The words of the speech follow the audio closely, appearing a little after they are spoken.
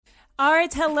All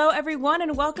right, hello everyone,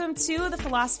 and welcome to the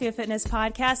Philosophy of Fitness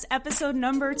podcast, episode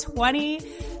number 20.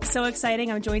 So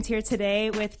exciting. I'm joined here today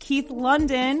with Keith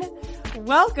London.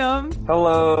 Welcome.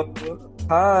 Hello.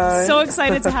 Hi. So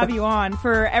excited to have you on.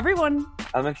 For everyone,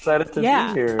 I'm excited to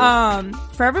be here.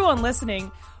 For everyone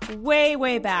listening,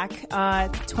 way back,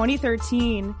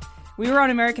 2013, we were on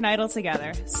American Idol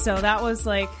together. So that was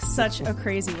like such a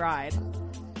crazy ride.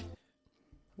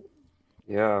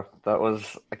 Yeah,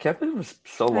 I can't believe it was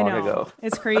so long ago.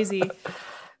 It's crazy.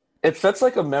 It's such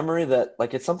like a memory that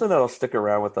like it's something that'll stick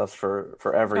around with us for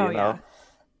forever, you know?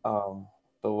 Yeah.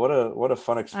 But what a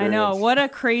fun experience. I know, what a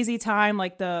crazy time,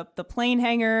 like the plane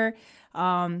hangar. We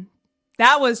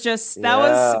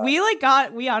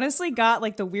honestly got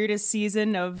like the weirdest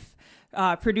season of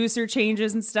producer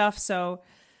changes and stuff, so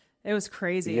it was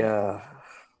crazy. Yeah.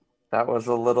 That was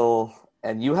a little,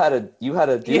 and you had to do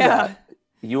that.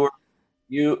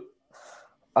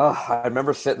 I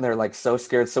remember sitting there like so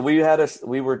scared. So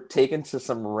we were taken to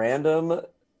some random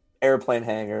airplane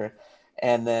hangar,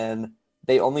 and then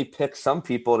they only picked some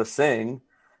people to sing,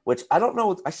 which I don't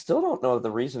know. I still don't know the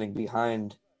reasoning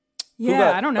behind.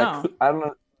 I don't know. I don't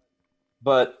know.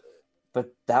 But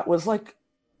that was like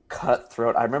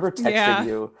cutthroat. I remember texting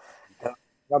you. And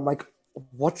I'm like,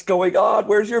 what's going on?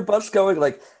 Where's your bus going?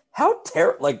 Like, how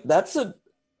terrible. Like,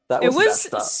 it was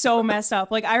so messed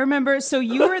up. Like, I remember, so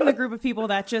you were in the group of people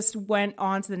that just went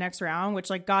on to the next round, which,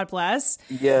 like, God bless.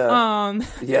 Yeah.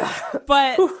 Yeah.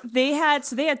 But they had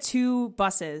two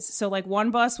buses. So, like,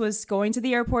 one bus was going to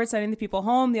the airport, sending the people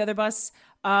home. The other bus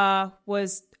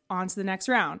was on to the next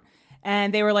round.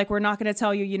 And they were like, we're not going to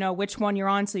tell you, which one you're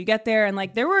on till you get there. And,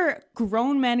 like, there were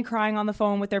grown men crying on the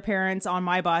phone with their parents on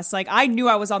my bus. Like, I knew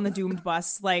I was on the doomed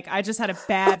bus. Like, I just had a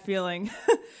bad feeling.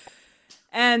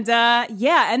 And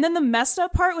and then the messed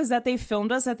up part was that they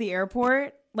filmed us at the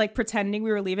airport, like pretending we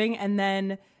were leaving, and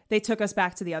then they took us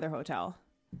back to the other hotel.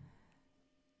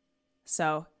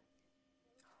 So,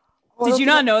 did you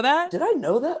not know that? Did I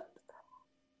know that?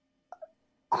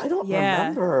 I don't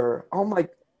remember. Oh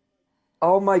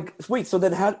my! Wait, so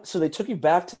they took you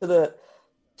back to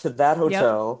that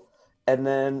hotel. Yep. And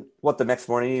then the next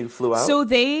morning you flew out? So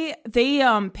they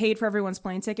paid for everyone's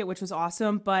plane ticket, which was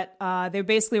awesome. But they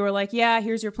basically were like, yeah,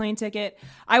 here's your plane ticket.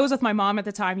 I was with my mom at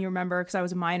the time, you remember, because I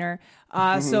was a minor.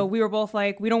 So we were both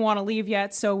like, we don't want to leave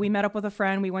yet. So we met up with a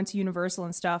friend. We went to Universal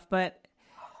and stuff. But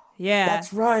yeah.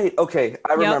 That's right. Okay.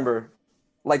 I remember.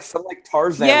 Like some like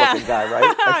Tarzan looking guy,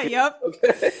 right? Yep.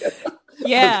 Okay.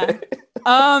 Yeah.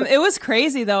 Okay. It was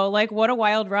crazy though. Like what a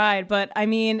wild ride. But I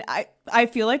mean, I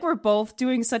feel like we're both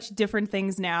doing such different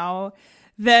things now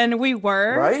than we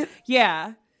were. Right?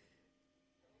 Yeah.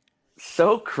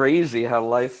 So crazy how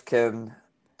life can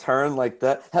turn like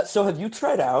that. So have you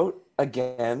tried out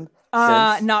again?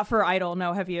 Since? Not for Idol.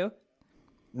 No. Have you?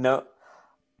 No.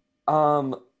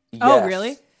 Yes. Oh,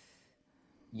 really?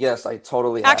 Yes, I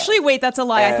totally have. Actually, wait, that's a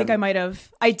lie. I think I might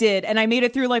have. I did. And I made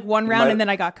it through like one round and then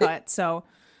I got cut. So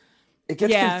it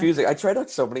gets confusing. I tried out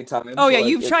so many times. Oh yeah,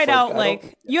 you've tried out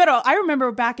I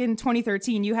remember back in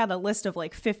 2013, you had a list of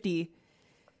like 50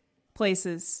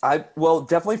 places.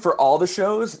 Definitely for all the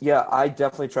shows. Yeah, I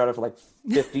definitely tried it for like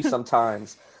 50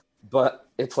 sometimes, but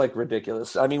it's like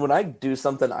ridiculous. I mean, when I do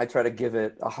something, I try to give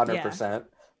it 100%,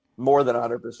 more than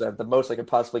 100%, the most I could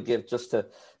possibly give just to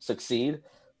succeed.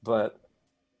 But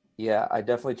yeah, I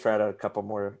definitely tried it a couple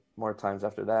more times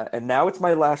after that. And now it's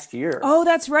my last year. Oh,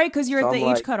 that's right, because you're at the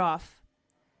age cutoff.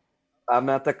 I'm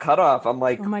at the cutoff. I'm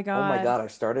like, oh my God, I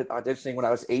started auditioning when I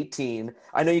was 18.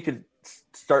 I know you could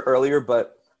start earlier,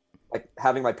 but like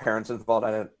having my parents involved,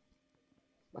 I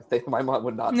think my mom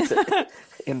would not sit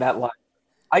in that line.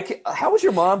 How was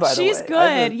your mom, by the way? She's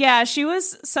good. Yeah, she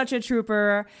was such a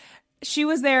trooper. She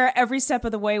was there every step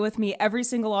of the way with me, every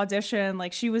single audition.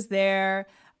 Like she was there.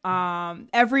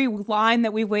 Every line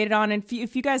that we waited on, and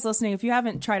if you guys listening, if you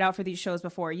haven't tried out for these shows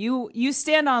before, you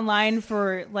stand online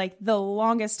for like the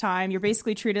longest time. You're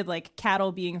basically treated like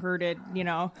cattle being herded,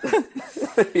 The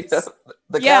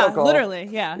cattle call. Literally,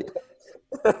 yeah.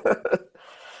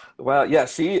 Well, yeah,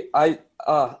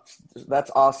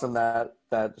 that's awesome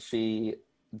that she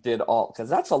did all, because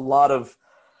that's a lot of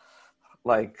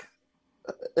like,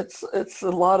 it's a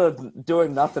lot of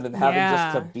doing nothing and having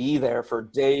just to be there for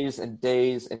days and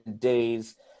days and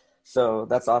days. So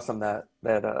that's awesome that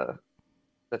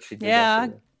she did. Yeah,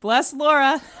 bless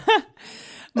Laura.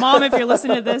 Mom, if you're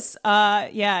listening to this,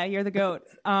 you're the GOAT.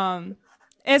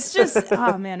 It's just,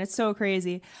 oh man, it's so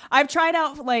crazy. I've tried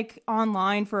out like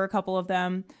online for a couple of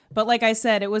them, but like I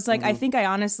said, it was like, I think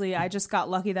I just got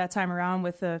lucky that time around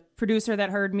with the producer that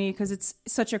heard me, because it's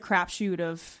such a crapshoot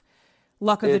of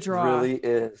luck of the draw. It really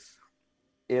is.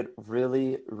 It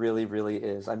really, really, really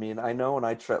is. I mean, I know when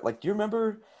I try, like, do you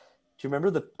remember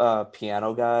the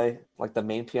piano guy, like the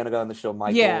main piano guy on the show,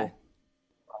 Yeah. Michael?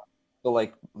 So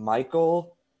like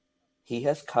Michael, he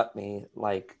has cut me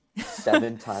like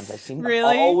 7 times. I seem to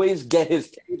Really? always get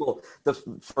his table. The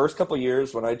first couple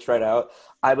years when I tried out,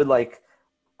 I would like,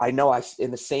 I know I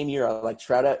in the same year I like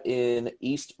tried out in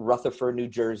East Rutherford, New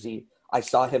Jersey. I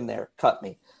saw him there, cut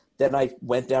me. Then I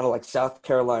went down to like South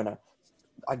Carolina.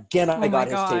 Again, I Oh my got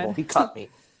his table. God. He cut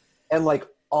me. And like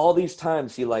all these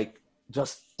times he like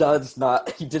just does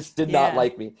not he just did not Yeah.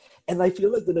 like me. And I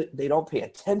feel like they don't pay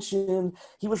attention.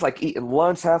 He was like eating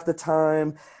lunch half the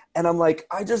time. And I'm like,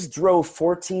 I just drove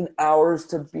 14 hours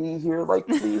to be here. Like,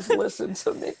 please listen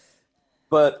to me.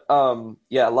 But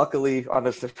yeah, luckily on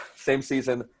the same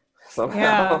season,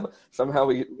 Yeah. somehow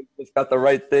we just got the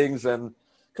right things, and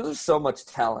because there's so much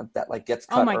talent that like gets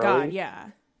Oh cut my God. early,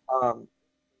 Yeah. um,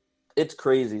 it's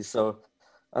crazy. So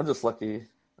I'm just lucky.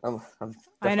 I'm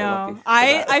I definitely lucky know. for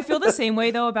I feel the that. same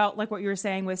way though about like what you were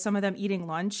saying with some of them eating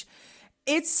lunch.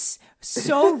 It's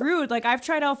so rude. Like I've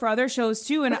tried out for other shows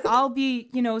too, and I'll be,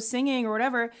 singing or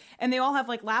whatever, and they all have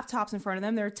like laptops in front of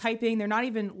them. They're typing, they're not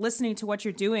even listening to what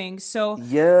you're doing. So,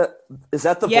 Yeah, is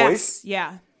that the voice? yes,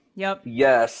 yeah. Yep.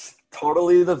 Yes,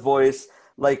 totally the voice.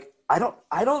 Like I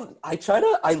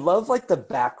love like the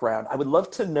background. I would love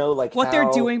to know like What they're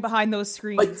how doing behind those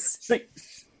like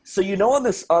screens. so you know on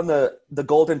this on the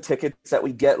golden tickets that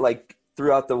we get like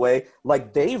throughout the way,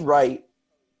 like they write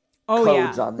Oh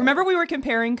codes yeah. on Remember there. we were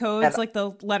comparing And codes like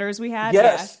the letters we had? Yeah.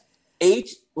 yes,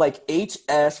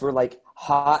 HS were like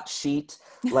hot sheet,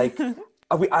 like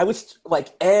I was like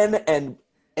N and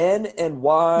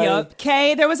Y. Yep.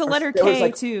 K, there was a Or letter there was K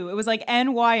like too. It was like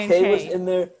N, Y, and K was K. in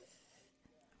there.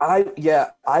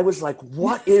 I was like,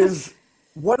 what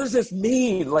does this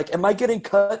mean? Like, am I getting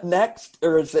cut next,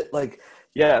 or is it like,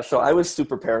 yeah? So I was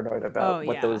super paranoid Oh about yeah.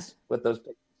 what those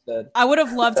pictures said. I would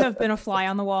have loved to have been a fly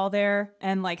on the wall there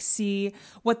and like see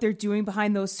what they're doing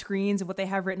behind those screens and what they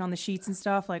have written on the sheets and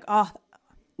stuff. Like, oh,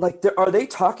 Like, are they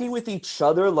talking with each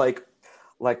other? Like,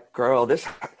 girl, this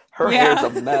her hair's yeah, a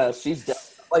mess.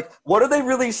 Like, what are they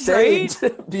really saying right?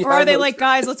 Or are behind they those? like,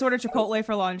 guys, let's order Chipotle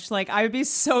for lunch? Like, I would be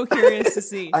so curious to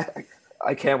see. I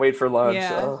I can't wait for lunch.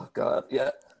 Yeah. Oh God,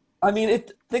 yeah. I mean,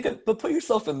 but put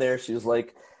yourself in their shoes.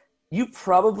 Like, you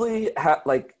probably have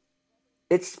like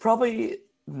it's probably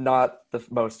not the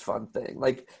most fun thing.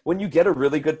 Like when you get a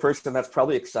really good person, that's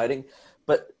probably exciting.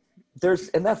 But there's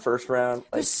in that first round,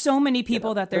 There's like, so many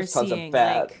people that they're there's tons of seeing.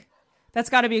 bad, Like, that's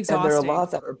got to be and there are a exhausting.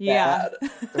 lot that are Yeah. bad.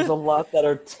 There's a lot that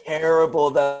are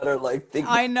terrible that are like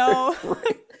thinking I they're know.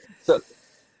 great. So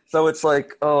so it's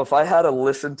like, oh, if I had to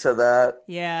listen to that,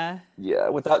 Yeah. yeah,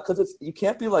 without because it's you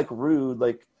can't be like rude.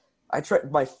 Like I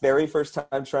tried my very first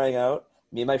time trying out.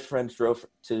 Me and my friends drove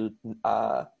to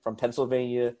from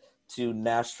Pennsylvania to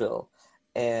Nashville,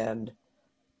 and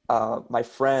my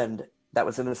friend that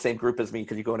was in the same group as me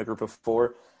because you go in a group of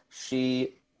four.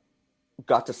 She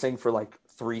got to sing for like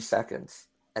 3 seconds,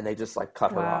 and they just like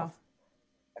cut her Wow. off,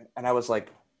 and I was like,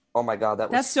 oh my god,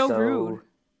 that was That's so rude.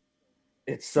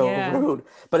 it's so Yeah. rude.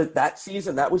 But that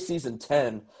season, that was season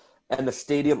 10, and the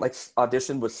stadium like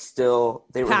audition was still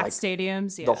they were Packed like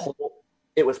stadiums. the Yeah. whole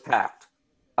it was packed.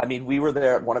 I mean, we were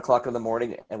there at 1 o'clock in the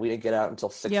morning, and we didn't get out until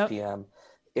six Yep. p.m.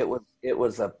 It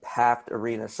was a packed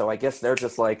arena. So I guess they're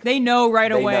just like They know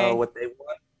right they know away. what they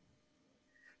want.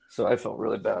 So I felt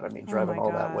really bad. I mean, Oh driving my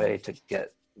all that God. way to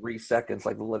get 3 seconds,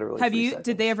 like literally Have three you,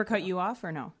 did they seconds. ever cut Yeah. you off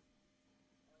or no?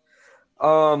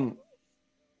 Um,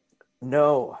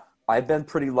 no, I've been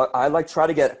pretty I like try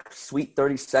to get a sweet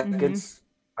 30 Mm-hmm. seconds.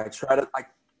 I try to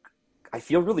I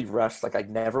feel really rushed. Like I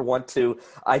never want to.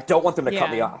 I don't want them to cut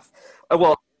me Yeah. off.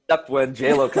 Well, except when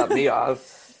Lo cut me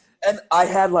off, and I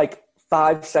had like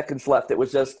 5 seconds left. It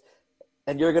was just,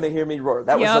 and you're gonna hear me roar.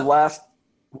 That was the Yep. last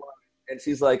one, and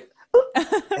she's like,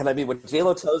 and I mean when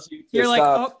Lo tells you to You're like,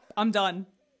 stop, oh, I'm done.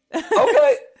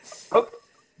 okay, okay,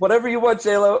 whatever you want,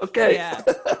 Lo. Okay, Yeah.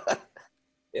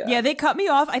 yeah, Yeah, they cut me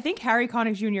off. I think Harry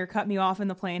Connick Jr. cut me off in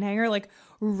the plane hangar, like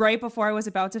right before I was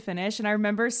about to finish. And I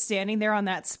remember standing there on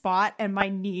that spot and my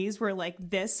knees were like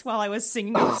this while I was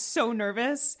singing. I was so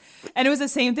nervous. And it was the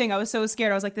same thing. I was so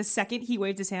scared. I was like, the second he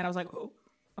waved his hand, I was like, oh,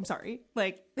 I'm sorry.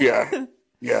 Like, yeah,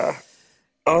 yeah.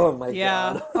 Oh my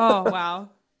yeah. god. Oh, wow.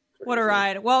 What a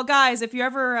ride. Well, guys, if you're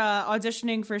ever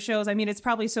auditioning for shows, I mean, it's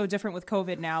probably so different with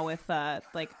COVID now with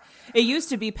like, it used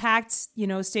to be packed,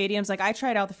 stadiums. Like I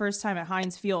tried out the first time at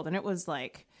Heinz Field and it was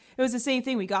the same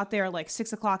thing. We got there like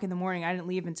 6 o'clock in the morning. I didn't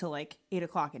leave until like 8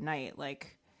 o'clock at night.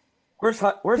 Like Where's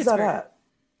that Pittsburgh. at?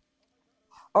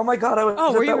 Oh my god, I was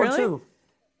Oh, were at you that one really? too.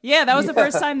 Yeah, that was the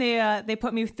first Yeah. time they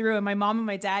put me through, and my mom and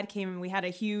my dad came, and we had a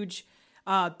huge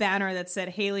banner that said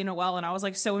Haley Noel, and I was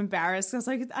like so embarrassed. I was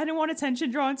like, I didn't want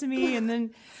attention drawn to me, and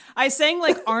then I sang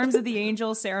like "Arms of the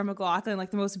Angel," Sarah McLachlan,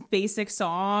 like the most basic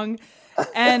song,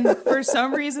 and for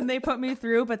some reason they put me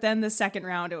through. But then the second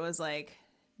round, it was like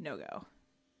no go.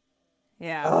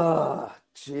 Yeah, Oh,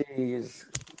 jeez.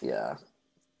 Yeah.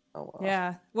 Oh well.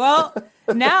 yeah. Well,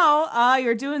 now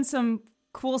you're doing some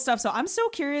cool stuff, so I'm so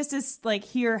curious to like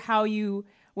hear how you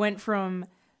went from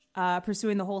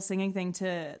pursuing the whole singing thing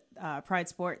to Pride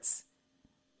Sports.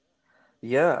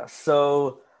 Yeah.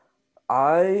 So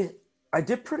I I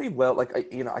did pretty well. Like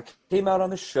I came out on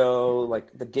the show.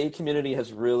 Like the gay community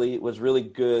was really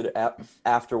good at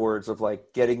afterwards of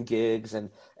like getting gigs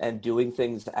and doing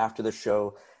things after the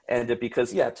show. And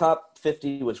because yeah, top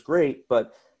 50 was great,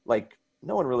 but like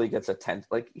no one really gets attention.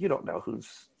 Like you don't know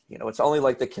it's only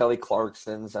like the Kelly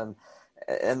Clarksons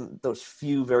and those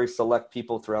few very select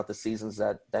people throughout the seasons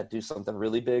that do something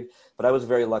really big. But I was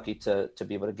very lucky to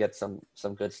be able to get some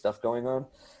good stuff going on.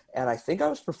 And I think I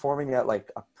was performing at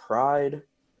like a Pride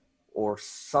or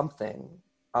something.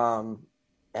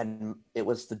 And it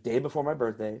was the day before my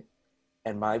birthday,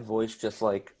 and my voice just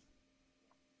like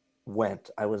went.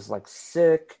 I was like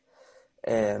sick,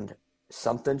 and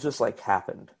something just like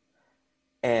happened.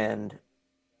 And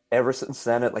ever since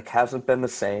then, it like hasn't been the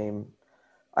same.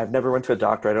 I've never went to a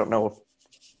doctor. I don't know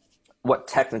what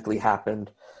technically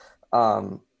happened.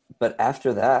 Um, but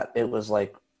after that, it was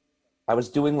like I was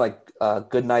doing like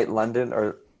Good Night London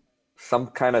or some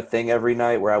kind of thing every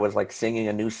night where I was like singing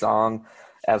a new song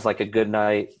as like a good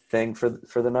night thing for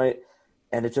the night,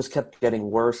 and it just kept getting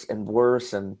worse and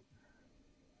worse. And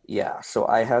yeah, so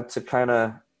I had to kind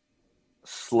of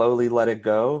slowly let it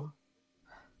go,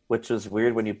 which was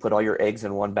weird when you put all your eggs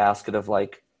in one basket of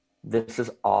like, this is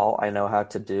all I know how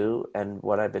to do and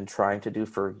what I've been trying to do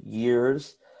for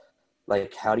years.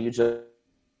 Like, how do you just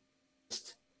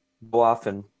go off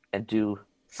and do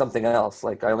something else?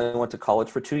 Like, I only went to college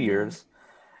for 2 years.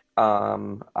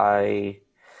 I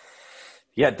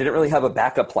didn't really have a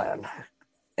backup plan,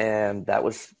 and that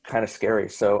was kind of scary.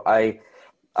 So I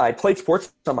played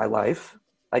sports all my life.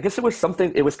 I guess it was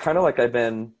something. It was kind of like I've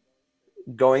been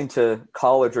going to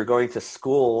college or going to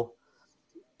school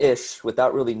ish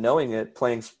without really knowing it,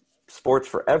 playing sports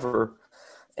forever.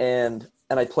 And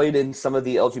I played in some of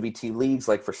the LGBT leagues,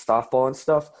 like for softball and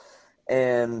stuff.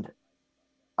 And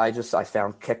I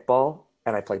found kickball,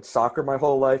 and I played soccer my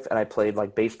whole life, and I played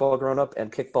like baseball growing up,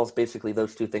 and kickball's basically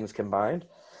those two things combined.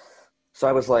 So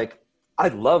I was like, I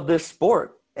love this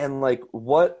sport. And like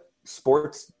what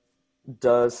sports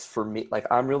does for me, like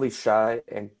I'm really shy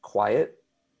and quiet.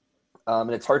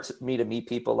 And it's hard for me to meet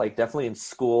people, like definitely in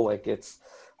school, like it's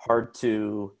hard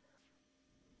to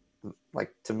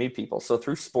meet people. So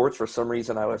through sports, for some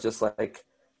reason, I was just like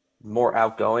more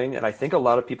outgoing. And I think a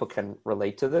lot of people can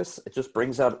relate to this. It just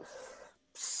brings out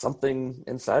something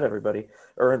inside everybody,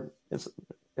 or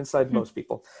inside most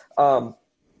people.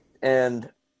 And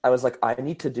I was like, I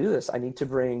need to do this. I need to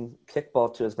bring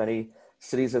kickball to as many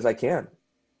cities as I can.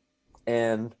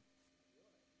 And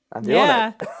I'm doing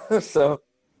it.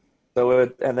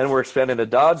 And then we're expanding to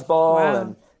dodgeball, Wow.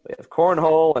 and we have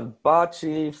cornhole and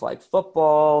bocce, flag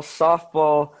football,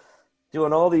 softball,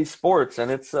 doing all these sports.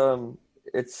 And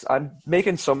I'm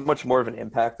making so much more of an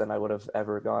impact than I would have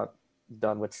ever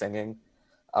done with singing.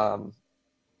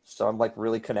 So I'm like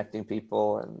really connecting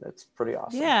people, and it's pretty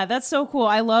awesome. Yeah, that's so cool.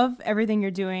 I love everything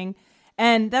you're doing.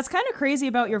 And that's kind of crazy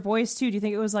about your voice too. Do you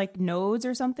think it was like nodes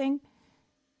or something?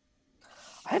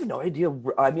 I have no idea.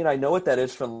 I mean, I know what that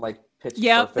is from like Pitch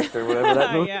Yep. Perfect or whatever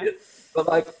that movie Yeah. is, but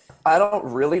like I don't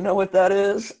really know what that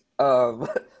is.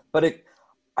 But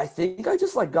I think I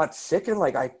just like got sick and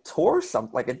like I tore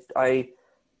something. I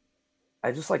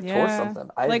just like tore Yeah. something.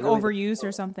 I Like really don't overuse or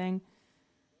know. something.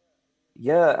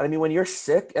 Yeah, I mean, when you're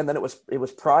sick, and then it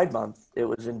was Pride Month. It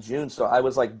was in June, so I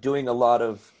was like doing a lot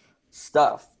of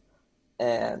stuff,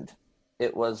 and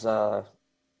it was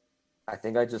I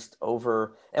think I just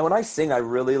and when I sing, I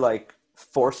really like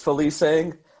forcefully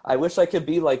sing. I wish I could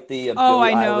be like the Oh,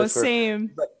 Billie I know. Eilish, or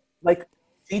Same. like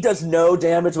she does no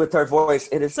damage with her voice.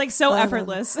 It It's is like so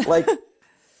effortless. like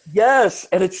yes,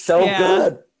 and it's so Yeah.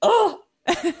 good. Oh,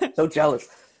 so jealous.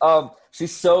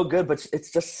 She's so good, but it's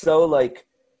just so like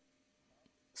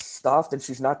soft, and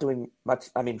she's not doing much.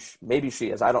 I mean, maybe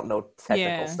she is. I don't know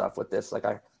technical Yeah. stuff with this. Like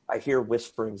I hear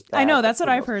whisperings I know. back, but That's what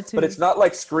who I've knows? heard But too. it's not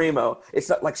like screamo. It's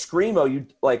not like screamo. You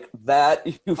like that.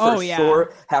 You for Oh, yeah.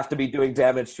 sure have to be doing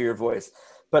damage to your voice.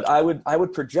 But I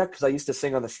would project because I used to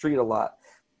sing on the street a lot,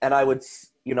 and I want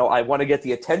to get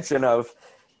the attention of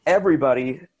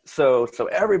everybody, so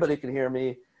everybody can hear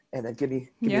me, and then give me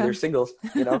Yeah. their singles,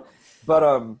 you know.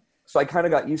 But so I kind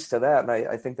of got used to that, and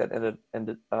I think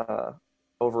that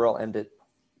overall ended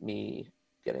me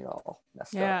getting all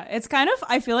messed up. Yeah, it's kind of,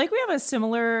 I feel like we have a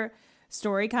similar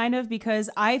story kind of because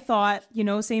I thought,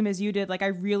 same as you did, like I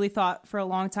really thought for a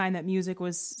long time that music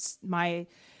was my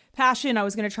passion. I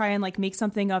was going to try and like make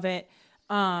something of it.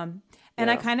 And I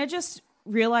Yeah. kind of just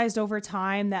realized over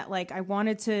time that like I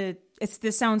wanted to,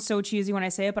 this sounds so cheesy when I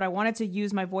say it, but I wanted to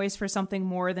use my voice for something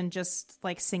more than just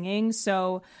like singing.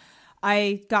 So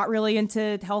I got really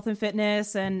into health and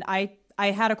fitness, and I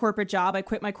had a corporate job. I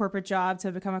quit my corporate job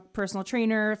to become a personal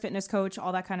trainer, fitness coach,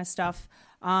 all that kind of stuff.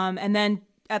 And then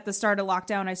at the start of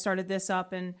lockdown, I started this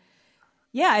up, and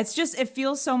yeah, it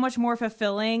feels so much more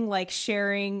fulfilling, like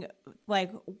sharing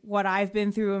like what I've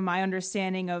been through and my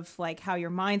understanding of like how your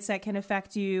mindset can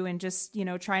affect you, and just,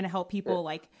 trying to help people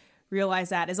like realize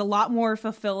that is a lot more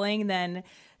fulfilling than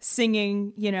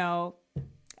singing,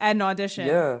 at an audition.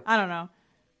 Yeah. I don't know.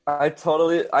 I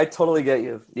totally get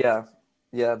you. Yeah.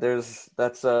 Yeah,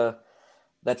 that's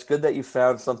good that you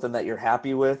found something that you're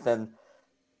happy with. And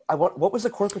what was a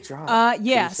corporate job, did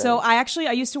you Yeah. So say?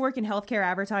 I used to work in healthcare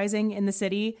advertising in the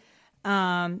city.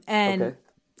 And Okay.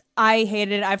 I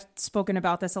hated it. I've spoken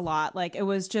about this a lot. Like it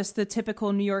was just the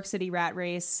typical New York City rat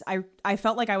race. I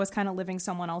felt like I was kind of living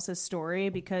someone else's story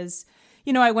because,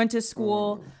 I went to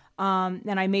school,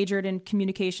 and I majored in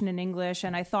communication and English,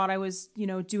 and I thought I was,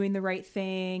 doing the right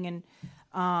thing, and,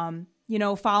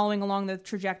 following along the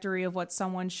trajectory of what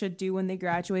someone should do when they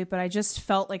graduate. But I just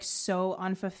felt like so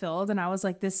unfulfilled. And I was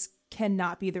like, this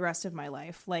cannot be the rest of my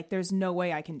life. Like, there's no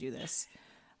way I can do this.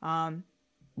 And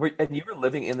you were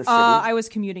living in the city? I was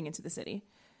commuting into the city.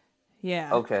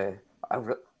 Yeah. Okay. I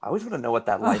always want to know what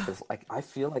that life is like. I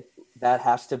feel like that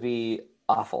has to be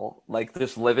awful. Like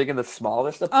just living in the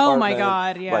smallest Oh my apartment,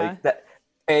 God. Yeah. like that,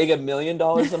 paying $1 million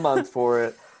a month for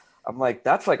it. I'm like,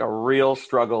 that's like a real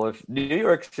struggle. If New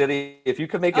York City, if you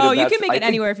could make it Oh, in you that, can make I it think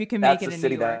anywhere if you can make that's it a in New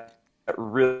city York. that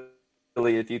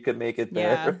really, if you could make it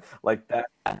Yeah. there, like that,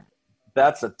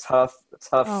 that's a tough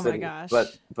Oh my city.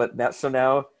 But gosh.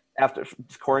 now after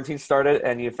quarantine started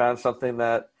and you found something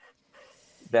that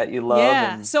you love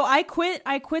Yeah. and So I quit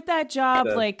that job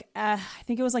the like I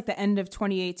think it was like the end of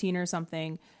 2018 or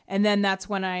something. And then that's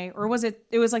when or was it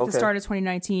was like the okay. start of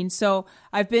 2019. So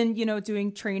I've been,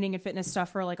 doing training and fitness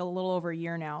stuff for like a little over a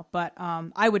year now, but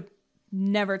I would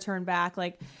never turn back.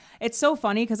 Like it's so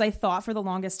funny because I thought for the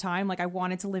longest time like I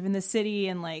wanted to live in the city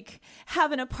and like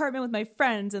have an apartment with my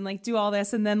friends and like do all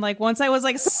this, and then like once I was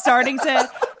like starting to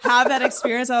have that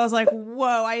experience, I was like,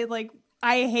 whoa,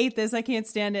 I hate this. I can't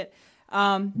stand it.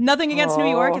 Nothing against New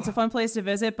York. It's a Oh, fun place to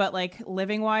visit, but like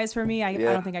living wise for me, I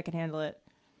yeah. don't think I can handle it.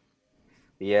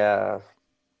 Yeah.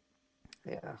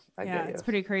 Yeah, I Yeah, get it's you.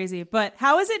 pretty crazy. But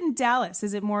how is it in Dallas?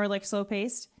 Is it more like slow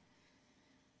paced?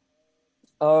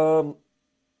 Um,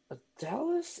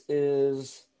 Dallas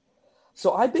is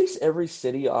so I base every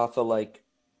city off of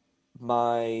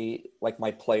my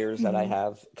players that I Hmm.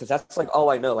 have because that's like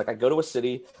all I know. Like I go to a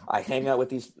city, I hang out with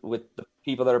the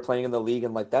people that are playing in the league,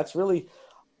 and like that's really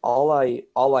all I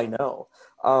know.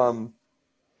 Um,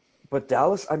 but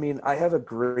Dallas, I mean, I have a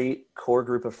great core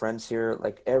group of friends here.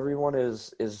 Like everyone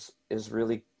is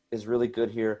really good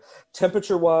here.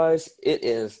 Temperature wise, it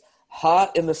is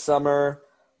hot in the summer.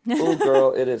 Oh,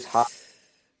 girl, it is hot.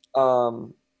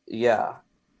 Yeah,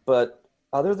 but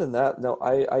other than that, no,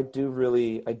 I do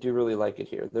really like it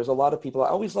here. There's a lot of people. I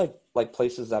always like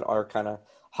places that are kind of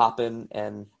hopping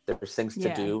and there's things to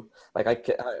Yeah. do. Like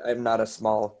I'm not a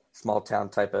small town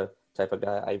type of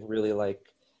guy. I really like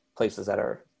places that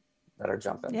are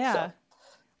jumping. Yeah. So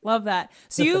Love that.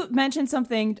 So you mentioned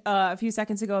something a few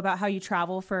seconds ago about how you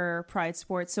travel for Pride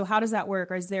Sports. So how does that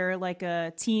work? Or is there like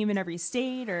a team in every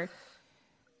state or?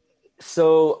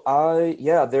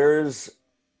 yeah,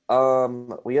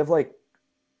 we have like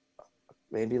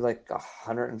maybe like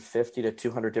 150 to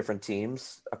 200 different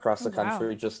teams across Oh, the wow.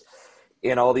 country, just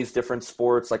in all these different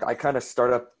sports. Like I kind of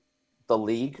start up the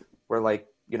league where like,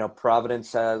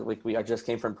 Providence has like I just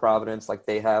came from Providence. Like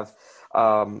they have,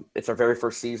 it's our very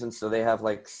first season. So they have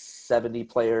like 70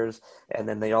 players and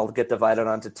then they all get divided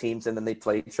onto teams and then they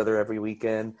play each other every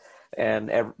weekend.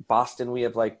 And Boston, we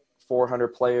have like 400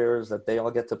 players that they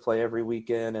all get to play every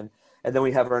weekend. And then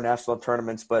we have our national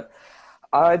tournaments, but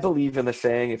I believe in the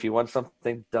saying, if you want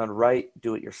something done right,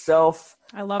 do it yourself.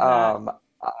 I love that. Um,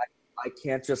 I, I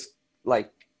can't just like,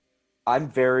 I'm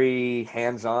very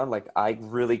hands-on. Like I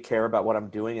really care about what I'm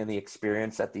doing and the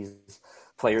experience that these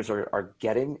players are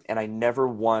getting. And I never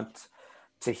want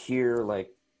to hear like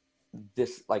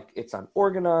this, like it's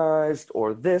unorganized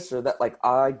or this or that. Like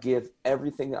I give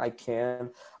everything I can.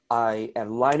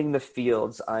 and lining the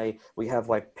fields. We have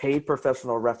like paid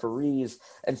professional referees,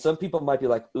 and some people might be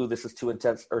like, "Ooh, this is too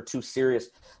intense or too serious,"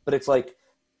 but it's like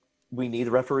we need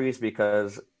referees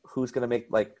because who's going to make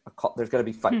like a call? There's going to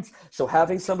be fights. So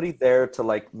having somebody there to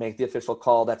like make the official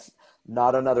call that's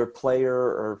not another player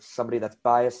or somebody that's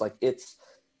biased, like it's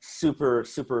super,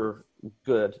 super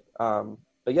good.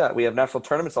 But yeah, we have national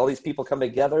tournaments, all these people come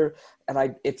together,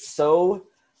 and it's so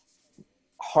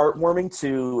heartwarming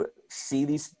to see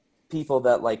these people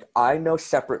that like I know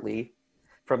separately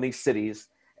from these cities,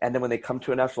 and then when they come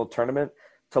to a national tournament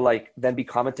to like then be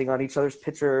commenting on each other's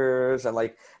pictures and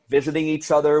like visiting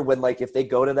each other when like if they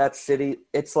go to that city.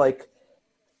 It's like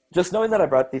just knowing that I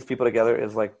brought these people together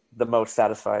is like the most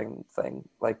satisfying thing.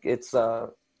 Like it's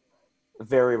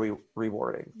very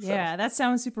rewarding. Yeah, that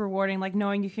sounds super rewarding. Like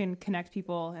knowing you can connect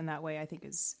people in that way, I think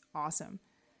is awesome.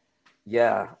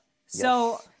 Yeah.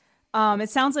 So yes. It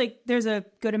sounds like there's a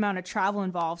good amount of travel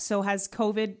involved. So has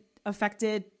COVID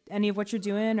affected any of what you're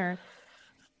doing or?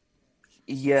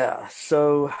 Yeah.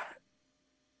 So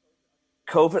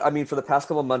COVID, I mean, for the past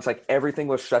couple of months, like everything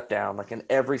was shut down, like in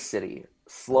every city.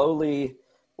 Slowly,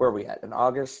 where are we at? In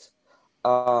August,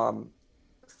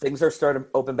 things are starting to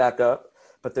open back up,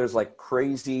 but there's like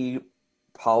crazy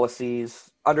policies,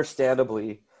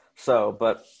 understandably so,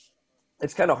 but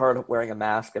it's kind of hard wearing a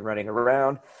mask and running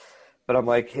around. But I'm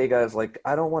like, hey guys, like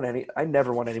I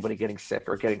never want anybody getting sick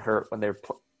or getting hurt when they're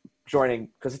joining,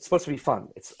 because it's supposed to be fun.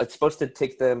 It's supposed to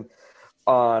take them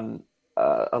on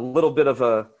a little bit of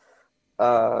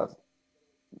a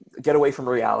get away from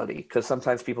reality, because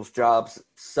sometimes people's jobs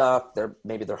suck.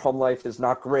 Maybe their home life is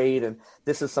not great, and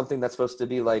this is something that's supposed to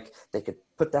be like they could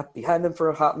put that behind them for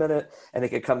a hot minute and they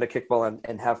could come to kickball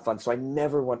and have fun. So I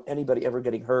never want anybody ever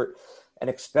getting hurt, and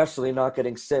especially not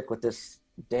getting sick with this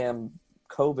damn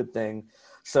COVID thing.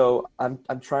 So I'm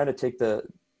trying to take the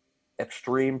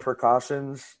extreme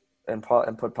precautions and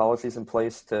put policies in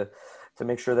place to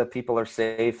make sure that people are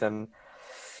safe. And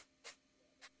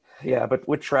yeah, but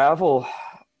with travel,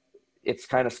 it's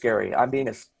kind of scary. I'm being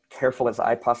as careful as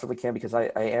I possibly can because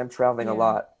I am traveling a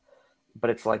lot,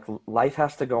 but it's like life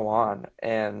has to go on.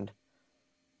 And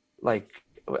like,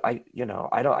 I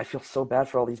feel so bad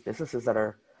for all these businesses that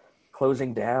are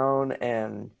closing down,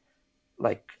 and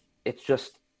like, it's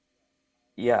just,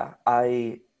 yeah,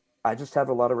 I just have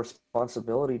a lot of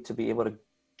responsibility to be able to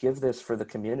give this for the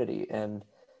community, and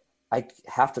I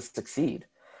have to succeed.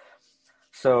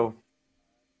 So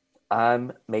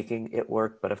I'm making it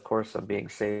work, but of course I'm being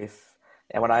safe.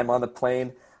 And when I'm on the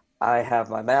plane, I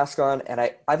have my mask on, and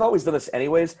I've always done this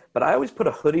anyways, but I always put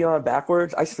a hoodie on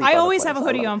backwards. I always have a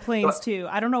hoodie on planes too.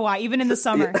 I don't know why, even in the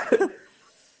summer.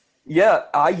 Yeah,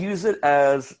 I use it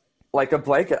as like a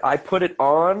blanket. I put it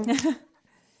on.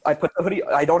 I put the hoodie.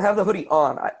 I don't have the hoodie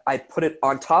on. I put it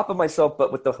on top of myself,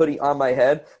 but with the hoodie on my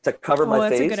head to cover my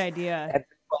face. Oh, that's a good idea.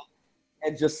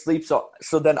 And just sleep.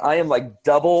 So then I am like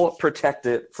double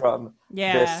protected from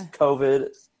this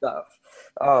COVID stuff.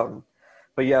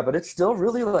 But it's still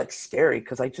really like scary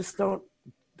because I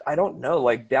don't know.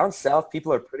 Like down south,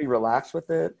 people are pretty relaxed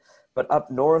with it, but up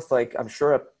north, like I'm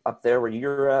sure up there where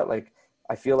you're at, like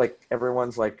I feel like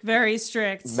everyone's like very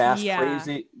strict, mask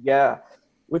crazy. Yeah,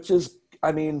 which is,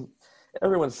 I mean,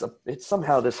 it's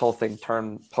somehow this whole thing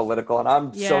turned political, and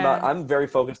I'm very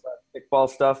focused on kickball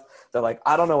stuff. That like,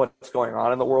 I don't know what's going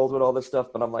on in the world with all this stuff,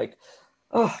 but I'm like,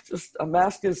 oh, just a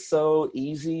mask is so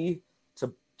easy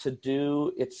to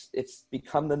do. It's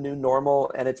become the new normal,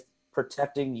 and it's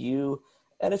protecting you,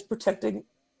 and it's protecting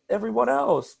everyone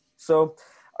else. So,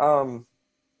 no,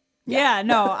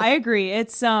 I agree.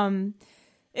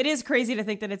 It is crazy to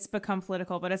think that it's become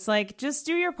political, but it's like, just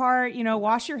do your part,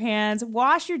 wash your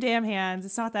damn hands.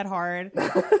 It's not that hard.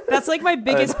 That's like my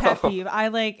biggest pet peeve. I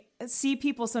like see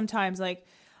people sometimes, like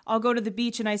I'll go to the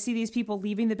beach and I see these people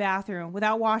leaving the bathroom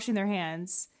without washing their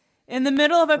hands in the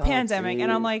middle of a pandemic. Geez.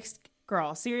 And I'm like,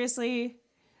 girl, seriously?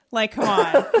 Like, come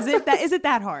on. Is it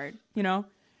that hard?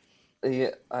 Yeah,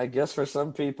 I guess for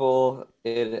some people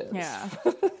it is. Yeah.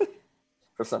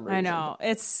 For some reason. I know.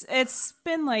 It's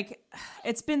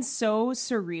been so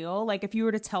surreal. Like if you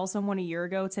were to tell someone a year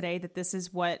ago today that this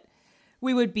is what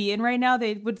we would be in right now,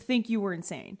 they would think you were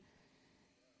insane.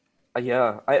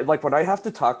 Yeah. I like when I have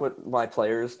to talk with my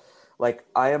players, like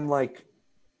I am like,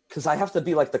 because I have to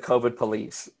be like the COVID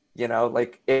police,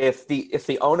 like if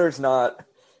the owner's not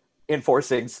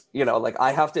enforcing, like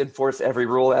I have to enforce every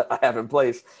rule that I have in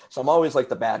place. So I'm always like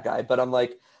the bad guy, but I'm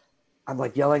like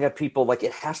yelling at people, like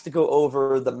it has to go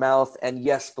over the mouth. And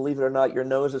yes, believe it or not, your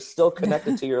nose is still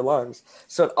connected to your lungs.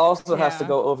 So it also has to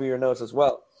go over your nose as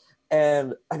well.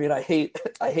 And I mean, I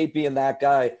hate being that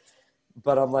guy,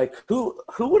 but I'm like, who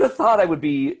would have thought I would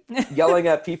be yelling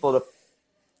at people to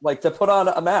put on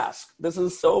a mask? It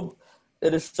is so Yeah.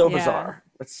 bizarre.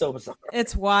 It's so bizarre.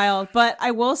 It's wild. But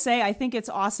I will say, I think it's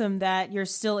awesome that you're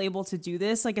still able to do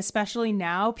this. Like, especially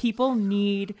now, people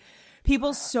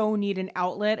so need an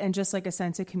outlet and just like a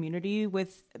sense of community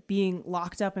with being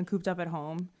locked up and cooped up at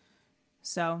home.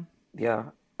 So, Yeah.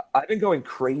 I've been going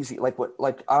crazy. I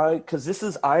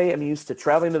am used to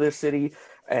traveling to this city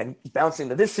and bouncing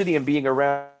to this city and being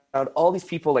around all these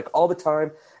people like all the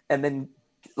time. And then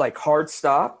like hard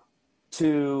stop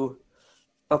to,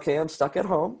 okay, I'm stuck at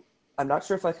home. I'm not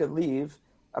sure if I could leave.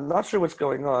 I'm not sure what's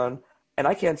going on. And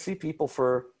I can't see people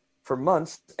for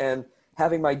months. And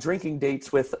having my drinking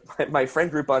dates with my friend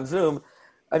group on Zoom,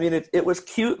 I mean, it was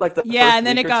cute like the yeah. first And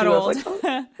then week it or got two. I was old. like,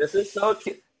 oh, this is so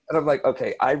cute. And I'm like,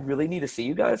 okay, I really need to see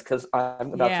you guys because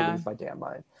I'm about to Yeah. lose my damn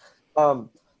mind.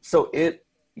 So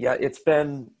it's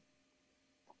been,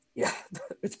 yeah,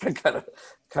 it's been kind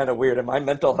of weird. And my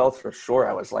mental health for sure,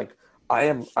 I was like,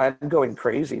 I'm going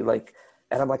crazy. Like,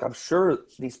 and I'm like, I'm sure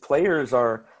these players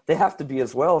they have to be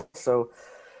as well. So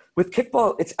with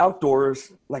kickball, it's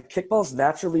outdoors. Like kickball's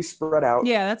naturally spread out.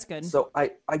 Yeah, that's good. So I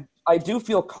do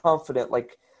feel confident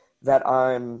like that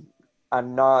I'm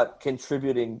not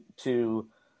contributing to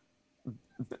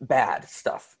bad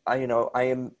stuff. I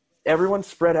am everyone's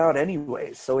spread out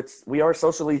anyway. So we are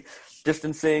socially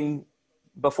distancing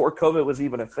before COVID was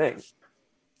even a thing.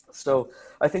 So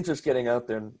I think just getting out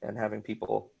there and having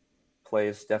people play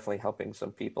is definitely helping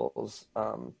some people's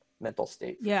mental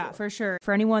state. For sure.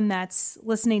 For anyone that's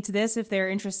listening to this, if they're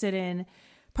interested in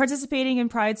participating in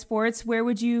Pride sports, where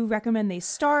would you recommend they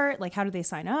start? Like, how do they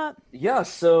sign up? Yeah.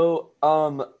 So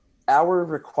our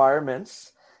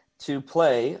requirements to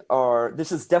play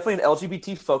this is definitely an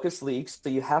LGBT focused league. So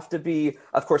you have to be,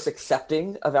 of course,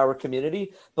 accepting of our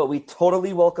community, but we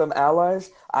totally welcome allies.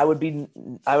 I would be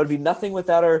nothing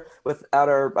without our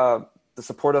the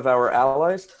support of our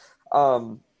allies.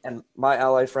 And my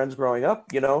ally friends growing up,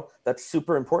 that's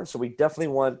super important. So we definitely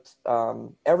want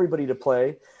everybody to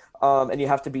play. And you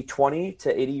have to be 20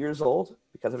 to 80 years old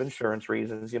because of insurance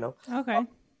reasons, Okay.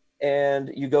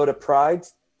 And you go to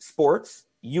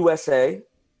pridesportsusa.com.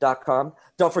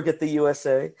 Don't forget the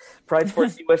USA,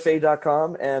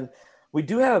 pridesportsusa.com. And we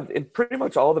do have in pretty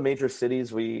much all the major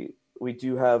cities, we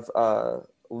do have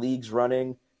leagues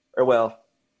running, or well,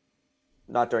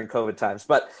 not during COVID times,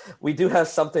 but we do have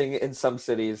something in some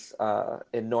cities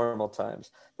in normal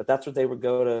times. But that's what they would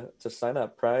go to sign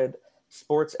up. Pride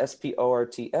Sports,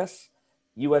 SPORTS,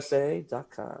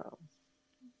 USA.com.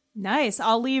 Nice.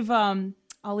 I'll leave a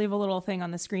little thing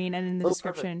on the screen and in the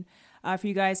description for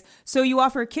you guys. So you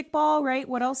offer kickball, right?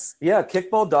 What else? Yeah,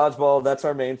 kickball, dodgeball, that's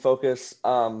our main focus.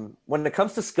 When it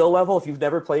comes to skill level, if you've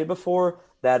never played before,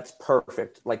 that's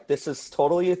perfect. Like this is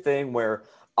totally a thing where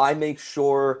I make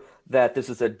sure that this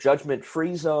is a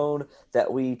judgment-free zone,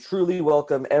 that we truly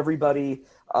welcome everybody,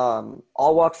 all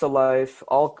walks of life,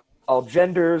 all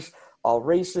genders, all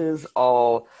races,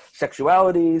 all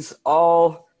sexualities,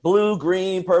 all blue,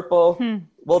 green, purple.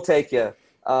 We'll take you.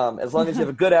 As long as you have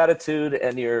a good attitude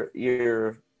and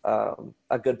you're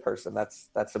a good person.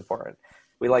 That's important.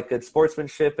 We like good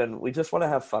sportsmanship and we just want to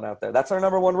have fun out there. That's our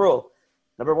number one rule.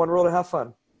 Number one rule to have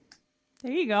fun.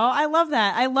 There you go. I love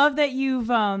that. I love that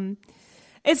you've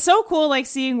it's so cool like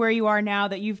seeing where you are now,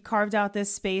 that you've carved out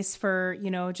this space for,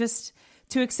 just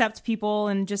to accept people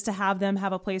and just to have them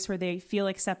have a place where they feel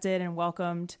accepted and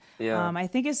welcomed. Yeah. I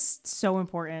think is so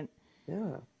important.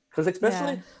 Yeah. Because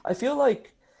especially I feel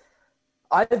like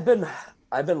I've been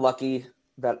lucky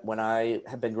that when I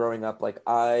have been growing up, like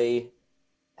I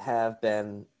have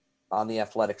been on the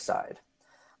athletic side.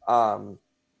 A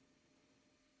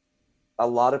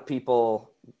lot of people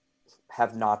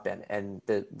have not been, and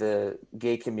the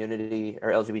gay community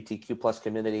or LGBTQ plus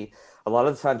community, a lot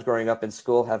of the times growing up in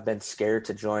school have been scared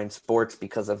to join sports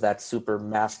because of that super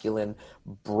masculine,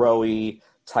 bro-y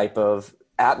type of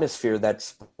atmosphere that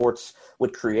sports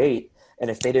would create. And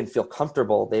if they didn't feel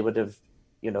comfortable, they would have,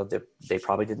 they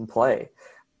probably didn't play.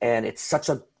 And it's such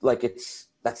that's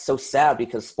so sad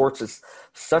because sports is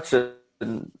such it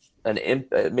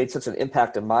made such an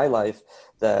impact in my life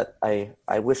that I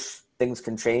wish things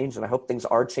can change, and I hope things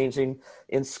are changing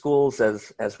in schools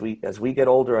as we get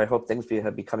older. I hope things are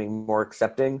becoming more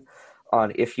accepting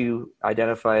on if you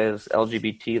identify as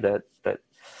LGBT that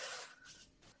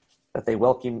they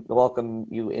welcome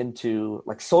you into,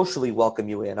 like socially welcome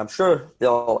you in. I'm sure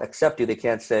they'll accept you. They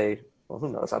can't say, well, who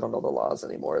knows? I don't know the laws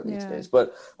anymore these days,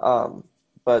 but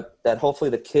that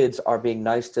hopefully the kids are being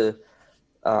nice to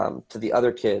the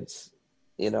other kids.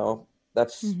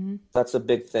 That's a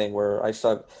big thing where I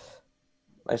saw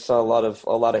I saw a lot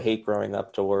of hate growing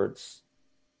up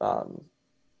um,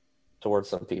 towards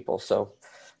some people. So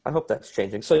I hope that's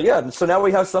changing. So yeah, so now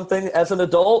we have something as an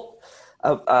adult,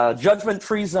 a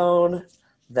judgment-free zone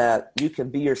that you can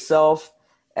be yourself,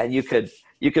 and you could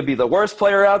be the worst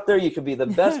player out there, you could be the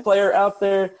best player out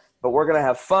there, but we're gonna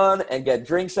have fun and get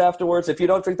drinks afterwards. If you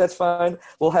don't drink, that's fine.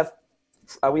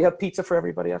 We have pizza for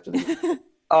everybody after this.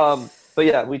 But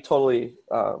yeah, we totally.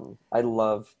 I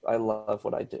love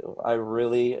what I do. I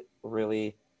really,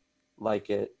 really like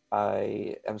it.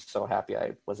 I am so happy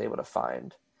I was able to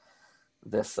find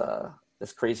this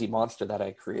crazy monster that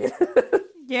I created.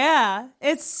 Yeah,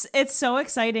 it's so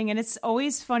exciting, and it's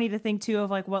always funny to think too of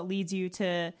like what leads you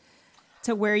to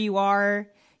where you are.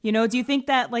 You know, do you think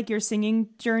that like your singing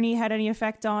journey had any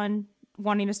effect on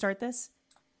wanting to start this?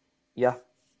 Yeah.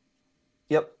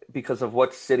 Yep. Because of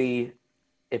what city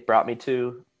it brought me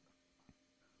to.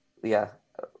 Yeah.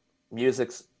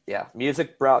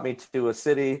 Music brought me to a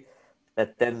city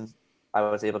that then I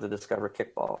was able to discover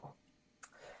kickball.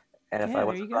 And if I Yeah, there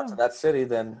wasn't you brought to go. that city,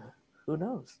 then who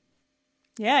knows?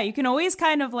 Yeah, you can always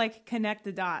kind of like connect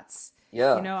the dots.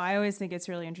 You Yeah. know, I always think it's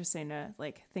really interesting to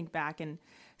like think back and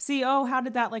see, oh, how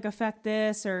did that like affect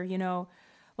this? Or, you know,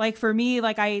 like for me,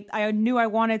 like I knew I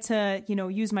wanted to, you know,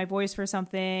 use my voice for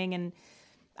something. And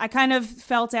I kind of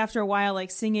felt after a while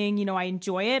like singing, you know, I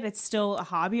enjoy it. It's still a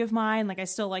hobby of mine. Like I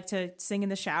still like to sing in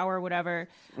the shower or whatever.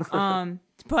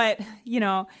 But, you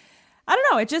know, I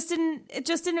don't know. It just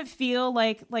didn't feel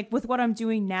like with what I'm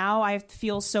doing now, I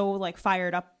feel so like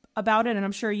fired up about it. And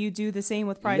I'm sure you do the same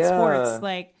with Pride Sports. Yeah.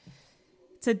 Like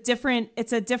it's a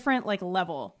different like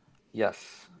level,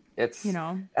 Yes. you It's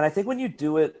know? and I think when you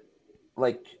do it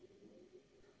like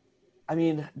I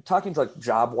mean, talking to like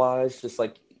job wise, just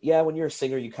like yeah, when you're a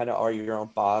singer you kind of are your own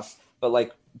boss, but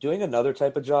like doing another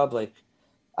type of job, like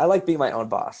I like being my own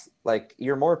boss. Like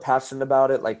you're more passionate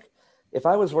about it. Like if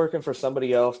I was working for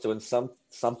somebody else doing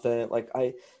something, like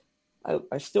I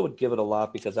still would give it a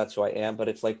lot because that's who I am, but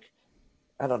it's like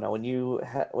I don't know,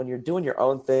 when you're doing your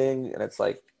own thing and it's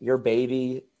like your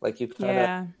baby, like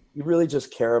Yeah. you really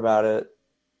just care about it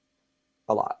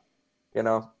a lot, you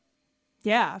know?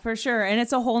 Yeah, for sure. And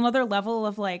it's a whole nother level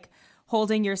of like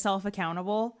holding yourself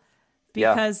accountable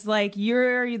Yeah. because like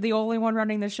you're the only one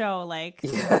running the show. Like,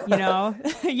 you Yeah. know,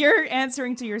 you're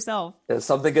answering to yourself. If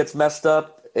something gets messed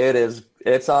up,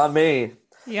 it's on me.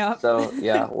 Yep. So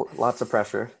yeah, lots of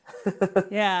pressure.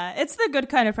 Yeah, it's the good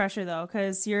kind of pressure though,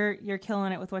 because you're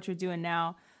killing it with what you're doing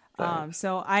now. Thanks.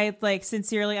 So I like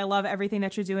sincerely, I love everything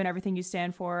that you're doing, everything you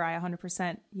stand for. I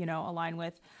 100%, you know, align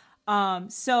with.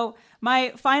 So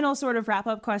my final sort of wrap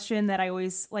up question that I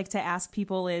always like to ask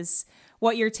people is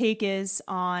what your take is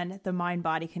on the mind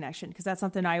body connection, because that's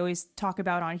something I always talk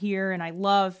about on here, and I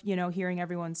love, you know, hearing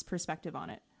everyone's perspective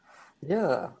on it.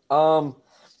 Yeah. Um,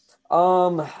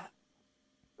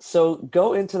 so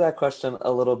go into that question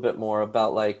a little bit more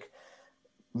about like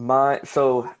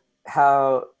so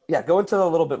how, yeah, go into it a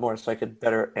little bit more so I could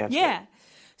better answer it. Yeah.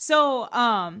 So,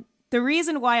 the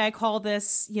reason why I call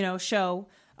this, you know, show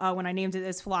when I named it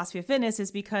as Philosophy of Fitness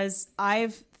is because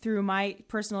I've, through my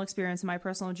personal experience and my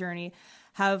personal journey,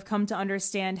 have come to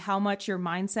understand how much your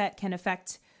mindset can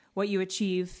affect what you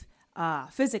achieve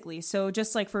physically. So,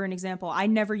 just like for an example, I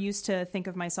never used to think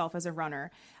of myself as a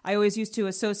runner. I always used to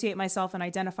associate myself and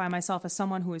identify myself as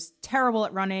someone who was terrible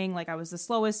at running, like I was the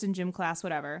slowest in gym class,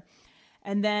 whatever.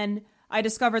 And then I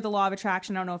discovered the law of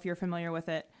attraction. I don't know if you're familiar with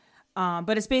it.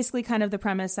 But it's basically kind of the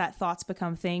premise that thoughts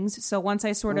become things. So once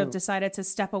I sort of Mm, decided to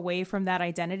step away from that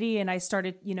identity and I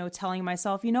started, you know, telling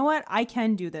myself, you know what, I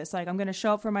can do this. Like I'm going to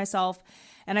show up for myself.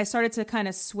 And I started to kind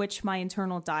of switch my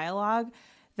internal dialogue.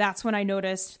 That's when I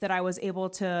noticed that I was able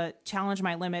to challenge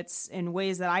my limits in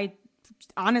ways that I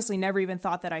honestly never even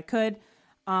thought that I could.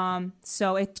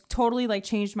 So it totally like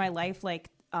changed my life, like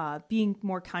being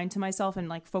more kind to myself and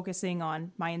like focusing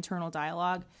on my internal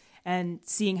dialogue and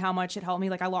seeing how much it helped me.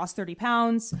 Like I lost 30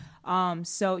 pounds.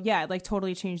 So yeah, it like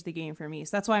totally changed the game for me.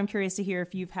 So that's why I'm curious to hear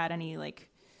if you've had any like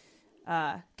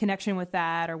connection with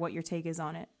that or what your take is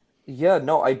on it. yeah,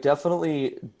 no, I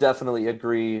definitely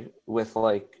agree with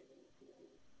like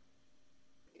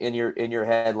in your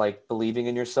head like believing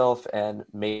in yourself and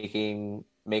making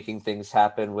things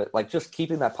happen with like just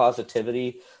keeping that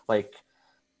positivity like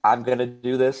I'm gonna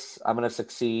do this, I'm gonna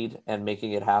succeed and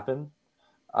making it happen.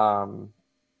 Um,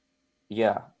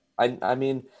 yeah, I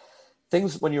mean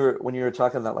things when you were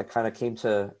talking that like kind of came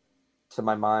to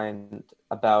my mind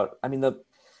about I mean the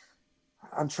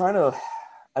I'm trying to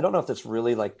I don't know if this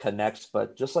really like connects,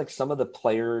 but just like some of the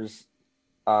players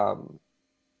um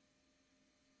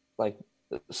like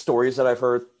stories that I've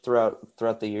heard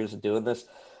throughout the years of doing this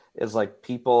is like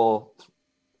people.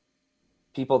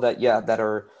 people that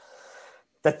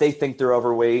they think they're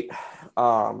overweight,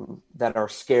 that are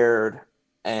scared.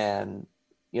 And,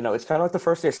 it's kind of like the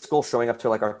first day of school showing up to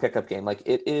like our pickup game. Like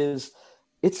it's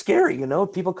scary,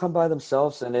 people come by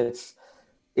themselves, and it's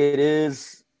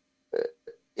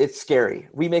scary.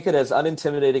 We make it as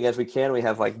unintimidating as we can. We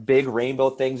have like big rainbow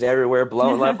things everywhere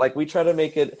blowing up. Like we try to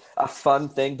make it a fun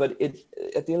thing, but at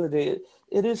the end of the day,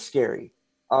 it is scary.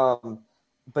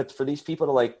 But for these people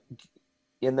to like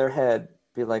in their head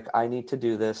be like, I need to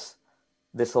do this.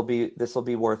 This will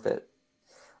be worth it.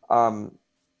 And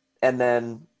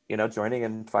then, joining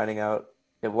and finding out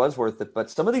it was worth it. But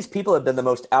some of these people have been the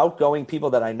most outgoing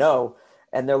people that I know.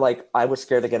 And they're like, I was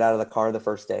scared to get out of the car the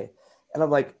first day. And I'm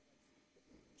like,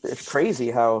 it's crazy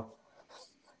how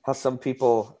some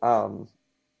people,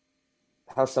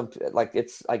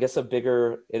 it's, I guess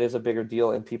it is a bigger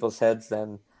deal in people's heads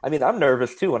than, I mean, I'm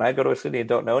nervous too. When I go to a city and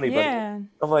don't know anybody,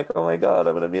 I'm like, oh my God,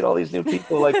 I'm going to meet all these new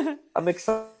people. Like I'm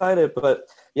excited, but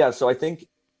yeah. So I think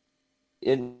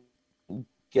in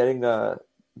getting,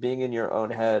 being in your own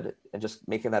head and just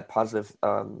making that positive,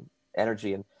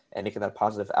 energy and making that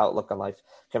positive outlook on life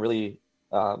can really,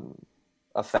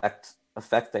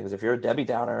 affect things. If you're a Debbie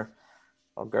Downer,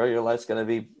 oh girl, your life's going to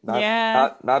be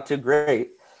not too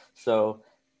great. So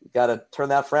you got to turn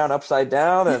that frown upside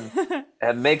down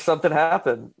and make something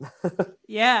happen.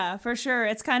 Yeah, for sure.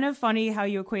 It's kind of funny how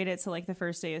you equate it to like the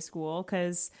first day of school,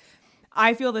 because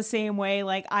I feel the same way.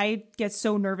 Like I get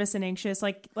so nervous and anxious,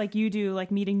 like you do, like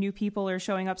meeting new people or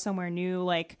showing up somewhere new.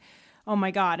 Like, oh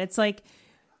my God, it's like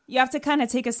you have to kind of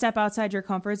take a step outside your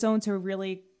comfort zone to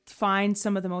really find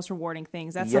some of the most rewarding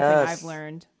things. That's something I've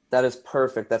learned. That is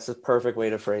perfect. That's a perfect way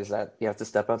to phrase that. You have to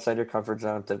step outside your comfort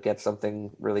zone to get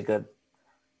something really good.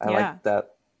 I like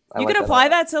that. You can apply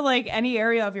that to like any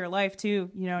area of your life too.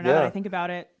 Now that I think about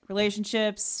it,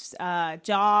 relationships,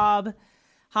 job,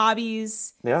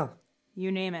 hobbies. Yeah.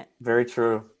 You name it. Very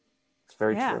true. It's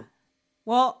very true.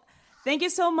 Well, thank you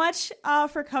so much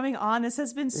for coming on. This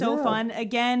has been so fun.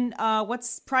 Again,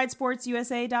 what's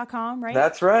PrideSportsUSA.com, right?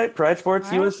 That's right.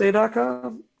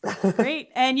 PrideSportsUSA.com. Great.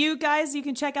 And you guys, you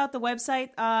can check out the website,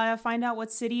 find out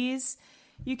what cities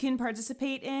you can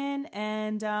participate in.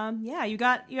 And you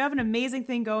have an amazing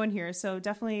thing going here. So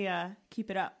definitely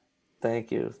keep it up.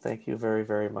 Thank you. Thank you very,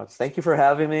 very much. Thank you for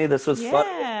having me. This was fun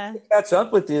to catch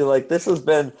up with you. Like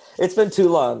it's been too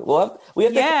long. Well, we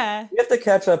have to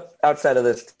catch up outside of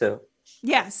this too.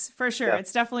 Yes, for sure. Yeah.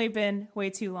 It's definitely been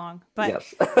way too long, but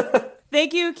yes.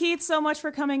 Thank you, Keith, so much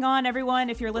for coming on. Everyone,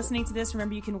 if you're listening to this,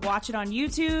 remember you can watch it on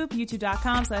YouTube,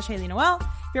 youtube.com/Haley Noel.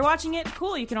 If you're watching it,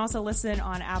 cool. You can also listen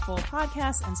on Apple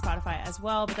Podcasts and Spotify as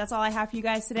well. But that's all I have for you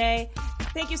guys today.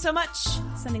 Thank you so much.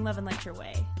 Sending love and light your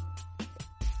way.